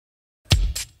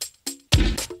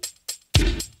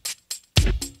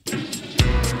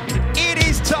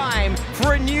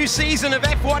new season of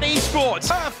F1 Esports.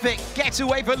 Perfect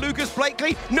getaway for Lucas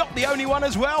Blakeley, not the only one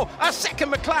as well. A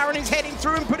second McLaren is heading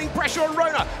through and putting pressure on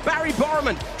Rona. Barry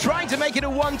Borman trying to make it a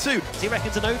 1-2. He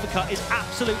reckons an overcut is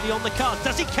absolutely on the card.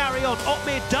 Does he carry on?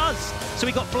 Otmir does. So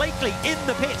we got Blakeley in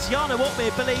the pits. Jarno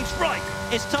Otmir believes, right,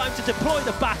 it's time to deploy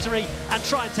the battery and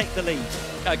try and take the lead.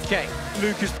 Okay,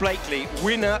 Lucas Blakeley,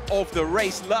 winner of the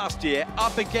race last year,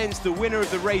 up against the winner of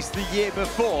the race the year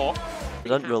before. They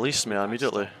didn't release me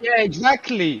immediately. Yeah,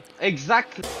 exactly.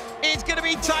 It's going to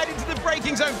be tied into the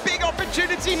braking zone. Big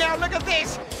opportunity now. Look at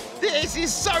this. This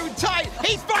is so tight.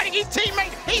 He's fighting his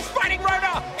teammate. He's fighting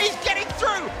Rona. He's getting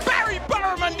through. Barry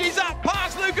Borman is up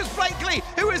past Lucas Blakeley,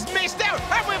 who has missed out.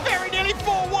 And we're very nearly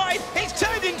 4 wide. It's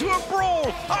turned into a brawl.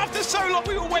 After so long,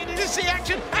 we were waiting to see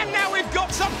action. And now we've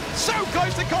got some so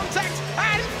close to contact.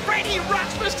 And Freddie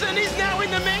Rasmussen is now in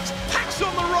the mix. Haas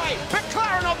on the right,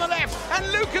 McLaren on the left.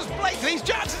 And Lucas Blakeley's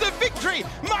chances of victory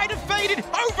might have faded.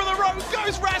 Over the road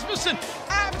goes Rasmussen.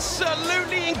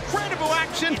 Absolutely incredible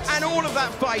action. And all of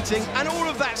that fighting. And all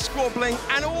of that squabbling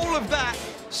and all of that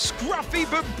scruffy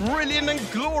but brilliant and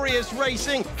glorious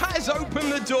racing has opened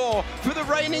the door for the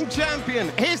reigning champion.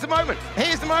 Here's the moment.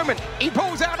 Here's the moment. He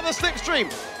pulls out of the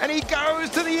slipstream and he goes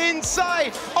to the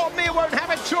inside. Otmir won't have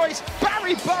a choice.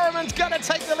 Barry Borman's going to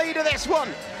take the lead of this one.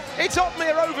 It's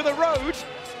Otmir over the road.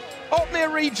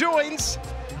 Otmir rejoins.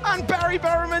 And Barry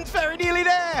Borman's very nearly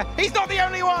there. He's not the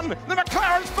only one. The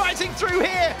McLaren's fighting through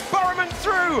here. Borman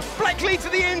through. Blakeley to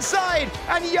the inside.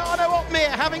 And Jarno Otmir,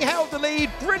 having held the lead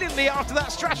brilliantly after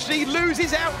that strategy,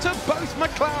 loses out to both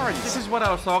McLarens. This is what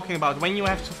I was talking about. When you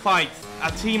have to fight a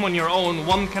team on your own,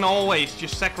 one can always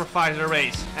just sacrifice the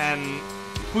race and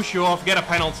push you off, get a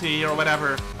penalty or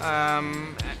whatever.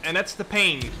 And that's the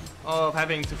pain of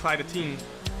having to fight a team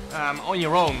on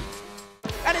your own.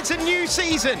 And it's a new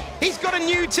season. He's got a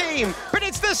new team, but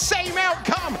it's the same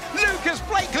outcome. Lucas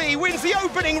Blakeley wins the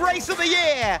opening race of the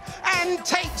year and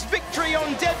takes victory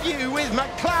on debut with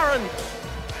McLaren.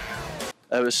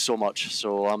 It was so much,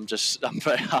 so I'm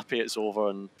very happy it's over,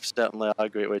 and certainly a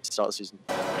great way to start the season.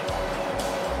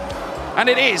 And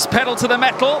it is pedal to the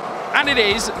metal, and it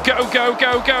is go, go,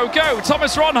 go, go, go.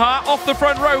 Thomas Ronhaar off the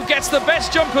front row gets the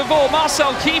best jump of all.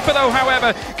 Marcel Kiefer, though,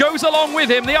 however, goes along with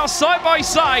him. They are side by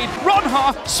side.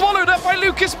 Ronhaar swallowed up by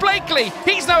Lucas Blakeley.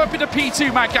 He's now up into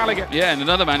P2, Matt Gallagher. Yeah, and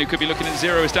another man who could be looking at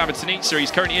 0 is David Sinitsa.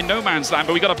 He's currently in no man's land,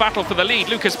 but we got a battle for the lead.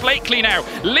 Lucas Blakeley now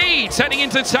leads, heading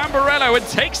into Tamburello, and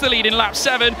takes the lead in lap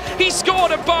 7. He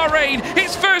scored at Bahrain,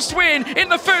 his first win in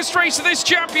the first race of this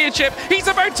championship. He's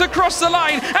about to cross the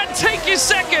line and take his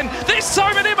second. This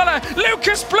time at Imola,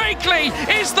 Lucas Blakeley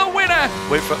is the winner.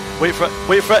 Wait for it, wait for it,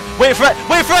 wait for it, wait for it,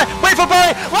 wait for it, wait for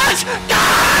Barry. Let's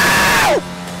go!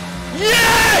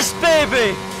 Yes,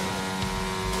 baby!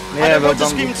 Yeah, I didn't want to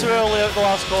scream too early at the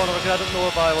last corner because I didn't know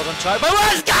if I was on track, but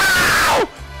let's go!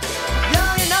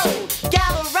 Young and old,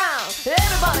 gather round,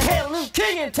 everybody hail a new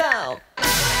king in town.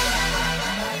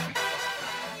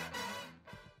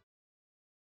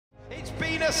 It's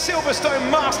been a Silverstone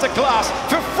masterclass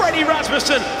for Freddie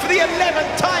Rasmussen for the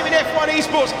 11th time in F1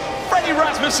 Esports. Freddie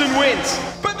Rasmussen wins,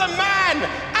 but the man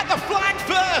at the flag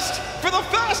first for the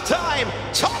first time,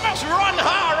 Thomas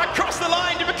Ronhaar across the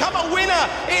line to become a winner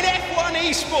in F1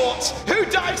 Esports. Who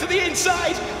dives to the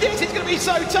inside? This is going to be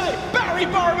so tight. Barry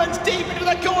Borman's deep into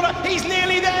the corner. He's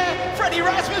nearly there. Freddie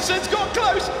Rasmussen's got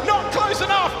close, not close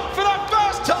enough. For the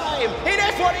first time in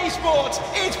F1 Esports,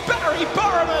 it's Barry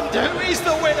Borman who is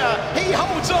the winner. He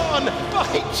holds on by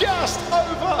just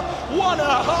over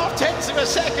 1.5 tenths of a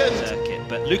second.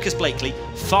 But Lucas Blakeley,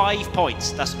 5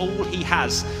 points. That's all he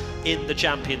has in the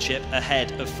championship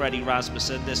ahead of Freddie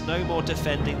Rasmussen. There's no more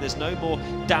defending, there's no more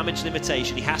damage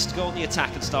limitation. He has to go on the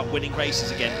attack and start winning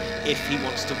races again if he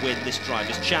wants to win this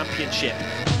Drivers' Championship.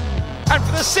 And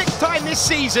for the 6th time this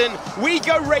season, we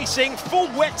go racing full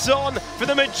wets on for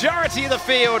the majority of the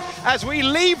field as we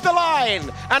leave the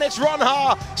line. And it's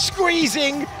Ronhaar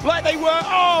squeezing like they were.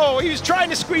 Oh, he was trying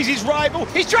to squeeze his rival.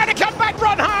 He's trying to come back.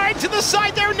 Ronhaar into the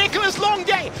side there. Nicholas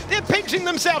Longday. They're pinching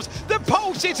themselves. The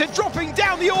pole sitter dropping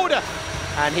down the order.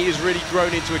 And he has really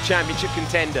grown into a championship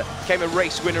contender. Became a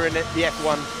race winner in the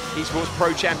F1 Esports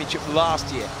Pro Championship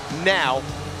last year. Now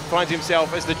finds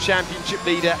himself as the championship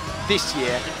leader this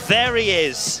year. There he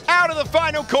is. Out of the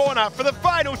final corner for the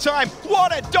final time.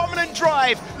 What a dominant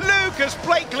drive. Lucas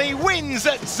Blakeley wins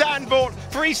at Zandvoort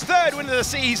for his 3rd win of the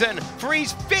season, for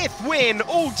his 5th win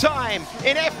all time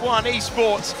in F1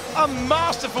 Esports. A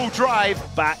masterful drive.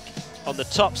 Back on the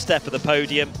top step of the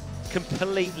podium,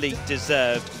 completely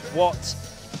deserved.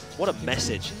 What a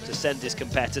message to send his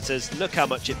competitors. Look how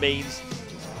much it means.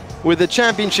 with the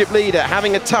championship leader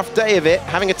having a tough day of it,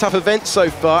 having a tough event so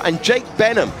far, and Jake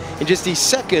Benham in just his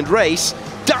second race,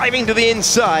 diving to the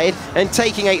inside and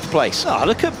taking 8th place. Oh,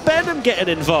 look at Benham getting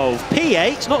involved.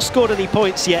 P8, not scored any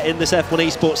points yet in this F1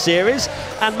 Esports Series,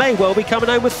 and may well be coming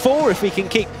home with 4 if we can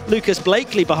keep Lucas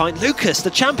Blakeley behind. Lucas,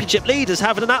 the championship leader's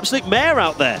having an absolute mare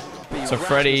out there. So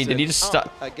Freddie, did he just start?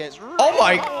 Oh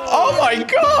my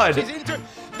God!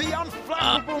 The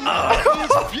unflappable man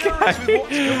is furious with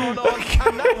what's going on,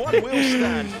 and that one will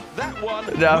stand.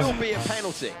 That one will be a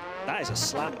penalty. That is a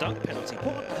slam dunk penalty.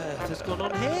 What on earth has gone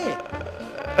on here?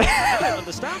 I don't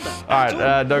understand that.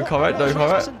 Alright, no comment, no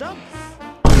comment.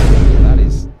 That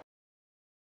is...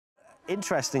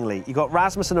 Interestingly, you got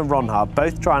Rasmussen and Ronhard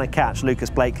both trying to catch Lucas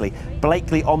Blakeley.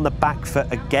 Blakeley on the back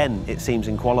foot again, it seems,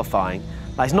 in qualifying.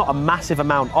 Now, he's not a massive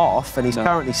amount off, and he's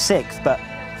currently 6th, but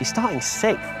if he's starting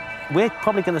 6th, we're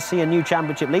probably going to see a new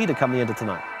championship leader come the end of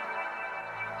tonight.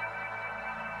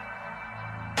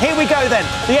 Here we go then,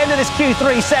 the end of this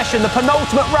Q3 session, the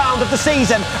penultimate round of the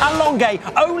season, and Longue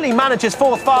only manages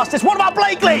 4th fastest. What about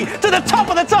Blakeley? To the top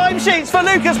of the timesheets for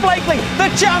Lucas Blakeley, the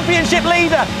championship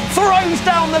leader, throws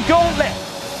down the gauntlet.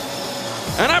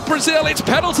 And at Brazil, it's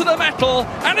pedal to the metal,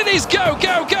 and it is go,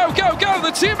 go, go, go, go.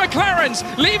 The 2 McLarens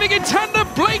leaving in tandem,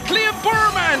 Blakeley and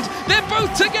Burmand. They're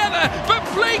both together, but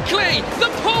Blakeley,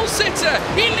 the pole sitter,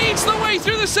 he leads the way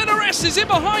through the center S's in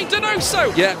behind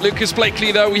Donoso. Yeah, Lucas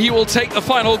Blakeley, though, he will take the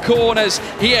final corners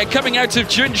here, coming out of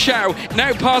Junshao,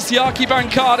 now past the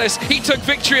Archibancadas. He took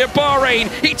victory at Bahrain,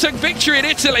 he took victory in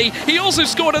Italy, he also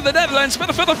scored in the Netherlands,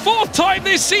 but for the 4th time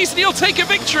this season, he'll take a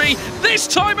victory, this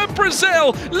time at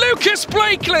Brazil. Lucas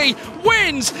Blakeley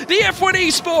wins the F1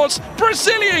 Esports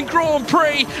Brazilian Grand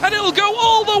Prix, and it'll go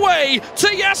all the way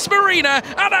to Yas Marina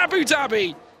at Abu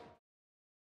Dhabi.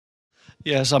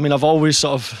 Yes, I mean, I've always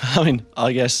sort of, I mean,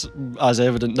 I guess as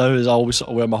evident now is I always sort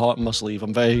of wear my heart on my sleeve.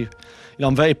 I'm very,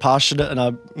 I'm very passionate, and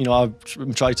I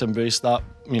try to embrace that,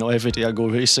 every day I go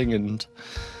racing. And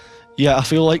yeah, I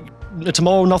feel like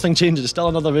tomorrow nothing changes. It's still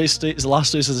another race day. It's the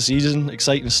last race of the season.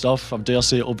 Exciting stuff. I dare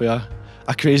say it'll be a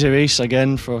crazy race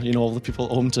again for all the people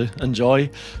at home to enjoy.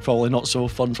 Probably not so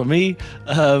fun for me,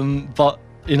 but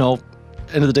end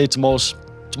of the day, tomorrow's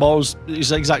it's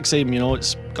the exact same.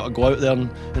 It's got to go out there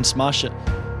and smash it.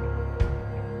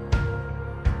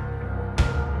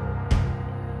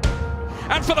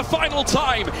 And for the final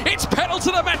time, it's pedal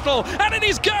to the metal, and it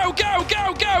is go, go,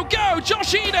 go, go, go.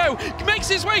 Josh Eno makes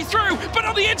his way through, but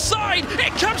on the inside,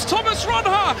 it comes Thomas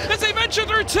Ronha as they venture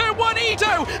through turn 1.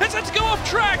 Eno has had to go off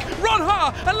track.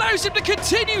 Ronha allows him to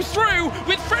continue through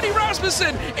with Freddie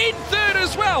Rasmussen in 3rd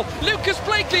as well. Lucas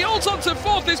Blakeley holds on to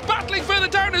 4th, is battling further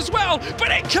down as well, but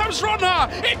in comes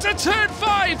Ronha into turn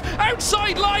 5.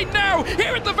 Outside line now,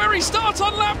 here at the very start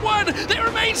on lap 1. They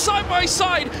remain side by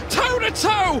side, toe to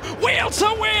toe, wheel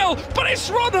to wheel, but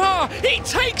it's Ronha. He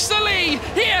takes the lead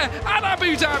here at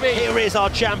Abu Dhabi. Here is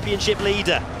our championship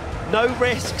leader. No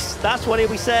risks. That's what he'll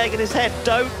be saying in his head.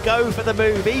 Don't go for the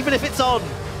move, even if it's on.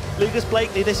 Lucas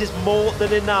Blakeley, this is more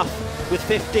than enough with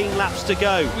 15 laps to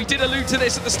go. We did allude to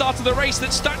this at the start of the race that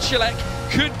Stachulek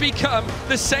could become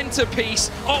the centrepiece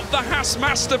of the Haas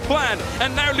master plan.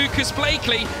 And now Lucas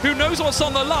Blakeley, who knows what's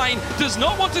on the line, does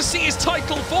not want to see his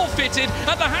title forfeited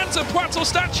at the hands of Poitou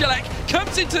Stachulek,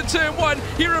 comes into turn 1,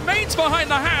 he remains behind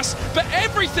the Haas, but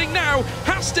everything now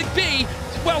has to be,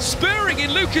 well, spurring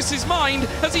in Lucas's mind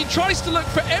as he tries to look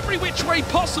for every which way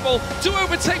possible to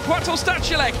overtake Poitou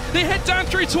Stachulek. They head down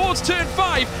through towards turn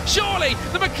 5. Surely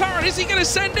the McLaren, is he going to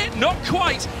send it? Not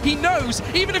quite. He knows,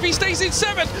 even if he stays in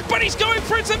 7th, but he's going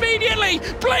for it immediately.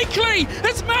 Blakeley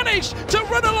has managed to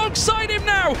run alongside him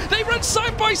now. They run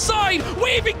side by side,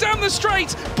 weaving down the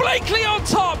straight. Blakeley on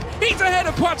top. He's ahead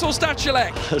of Poitou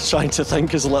Stachulek. I was trying to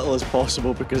think as little as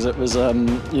possible because it was,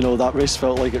 that race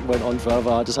felt like it went on forever.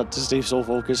 I just had to stay so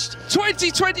focused.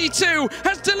 2022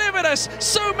 has delivered us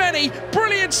so many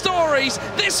brilliant stories.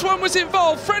 This one was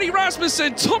involved Freddie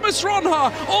Rasmussen, Thomas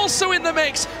Ronha also in the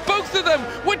mix. Both of them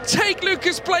would take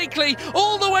Lucas Blakeley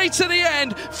all the way to the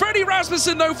end. Freddie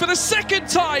Rasmussen, though, for the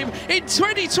 2nd time in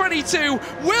 2022,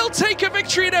 will take a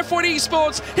victory in F1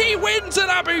 Esports. He wins at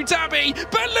Abu Dhabi,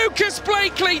 but Lucas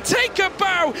Blakeley, take a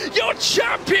bow, your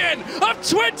champion of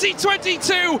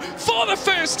 2022 for the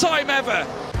first time ever.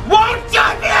 World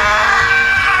champion!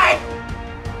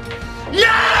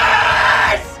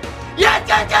 Yes! Yes,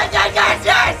 yes, yes, yes, yes,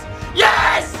 yes!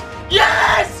 Yes!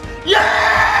 Yes!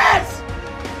 Yes!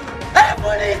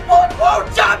 F1 Esports World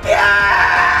Champion!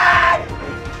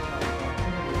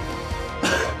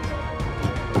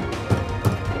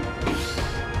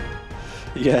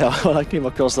 Yeah, when I came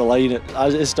across the line,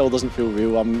 it still doesn't feel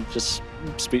real. I'm just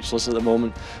speechless at the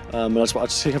moment. And I just wanted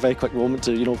to take a very quick moment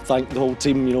to, you know, thank the whole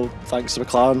team. You know, thanks to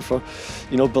McLaren for,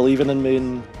 you know, believing in me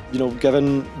and, you know,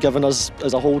 giving us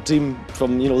as a whole team,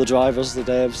 from, you know, the drivers, the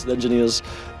devs, the engineers,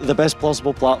 the best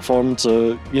possible platform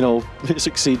to, you know,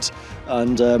 succeed.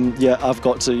 And yeah, I've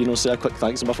got to, you know, say a quick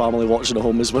thanks to my family watching at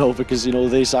home as well, because, you know,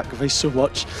 they sacrificed so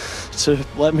much to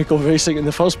let me go racing in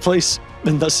the first place.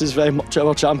 And this is very much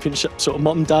our championship. So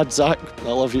Mum, Dad, Zach,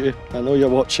 I love you. I know you're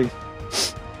watching.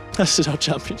 This is our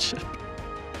championship.